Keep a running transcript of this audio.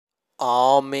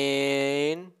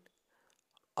Amen.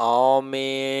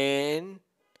 Amen.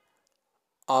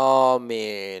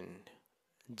 Amen.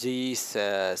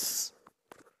 Jesus.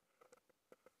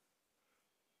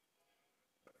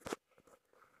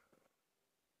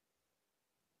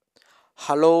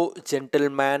 Hello,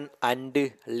 gentlemen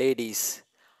and ladies.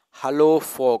 Hello,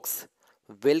 folks.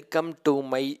 Welcome to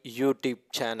my YouTube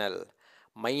channel.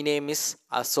 My name is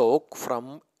Ashok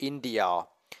from India.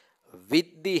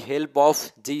 With the help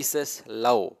of Jesus'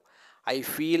 love, I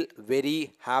feel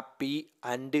very happy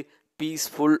and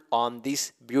peaceful on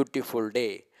this beautiful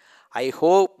day. I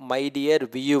hope, my dear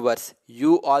viewers,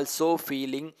 you also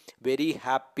feeling very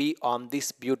happy on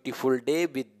this beautiful day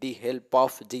with the help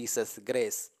of Jesus'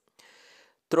 grace.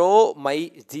 Through my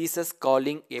Jesus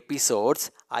calling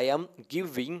episodes, I am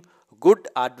giving good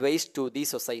advice to the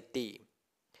society.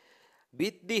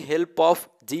 With the help of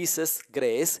Jesus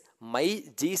grace, my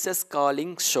Jesus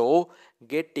calling show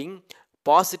getting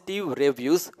positive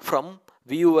reviews from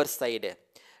viewer side.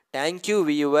 Thank you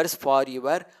viewers for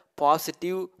your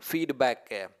positive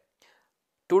feedback.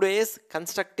 Today's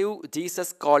constructive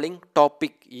Jesus calling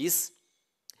topic is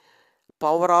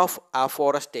power of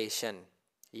afforestation.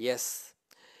 Yes,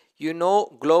 you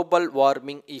know global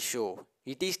warming issue.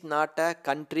 It is not a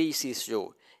country's issue.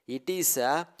 It is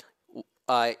uh,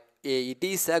 a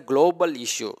global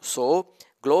issue. So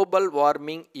global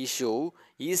warming issue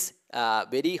is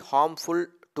very harmful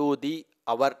to the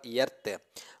our earth.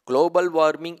 Global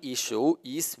warming issue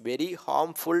is very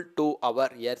harmful to our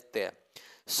earth.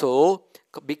 So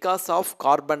because of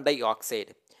carbon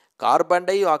dioxide. Carbon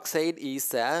dioxide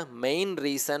is a main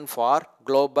reason for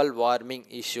global warming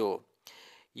issue.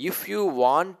 If you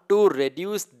want to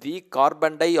reduce the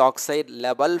carbon dioxide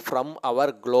level from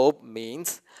our globe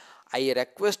means I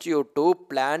request you to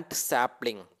plant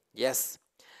sapling. Yes,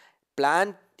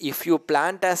 plant if you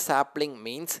plant a sapling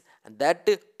means that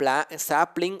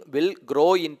sapling will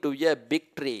grow into a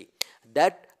big tree.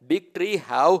 That big tree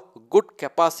have good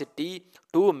capacity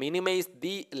to minimize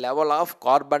the level of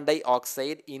carbon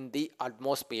dioxide in the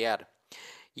atmosphere.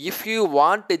 If you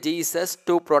want Jesus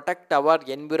to protect our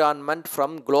environment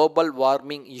from global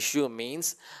warming issue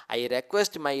means I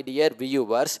request my dear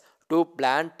viewers to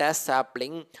plant a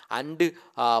sapling and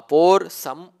pour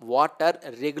some water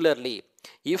regularly.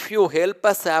 If you help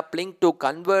a sapling to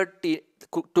convert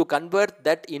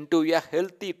that into a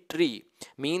healthy tree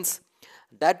means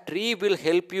that tree will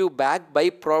help you back by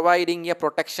providing a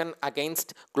protection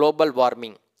against global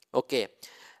warming. Okay,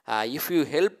 if you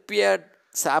help a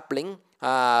sapling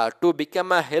to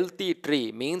become a healthy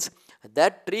tree means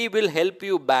that tree will help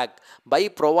you back by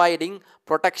providing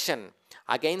protection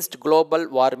against global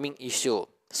warming issue.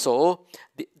 So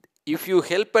if you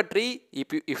help a tree,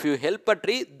 if you help a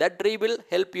tree, that tree will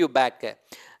help you back.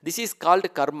 This is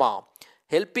called karma.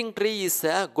 Helping tree is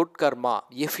a good karma.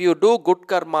 If you do good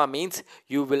karma means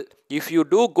you will, if you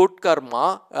do good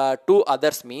karma to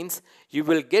others means you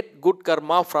will get good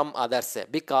karma from others,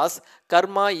 because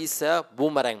karma is a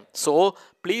boomerang. So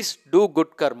please do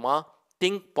good karma,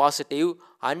 think positive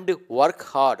and work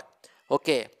hard.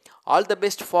 Okay, all the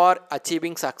best for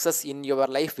achieving success in your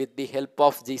life with the help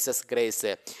of Jesus grace.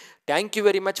 Thank you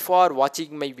very much for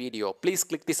watching my video. Please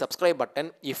click the subscribe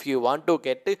button if you want to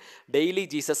get daily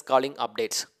Jesus calling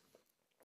updates.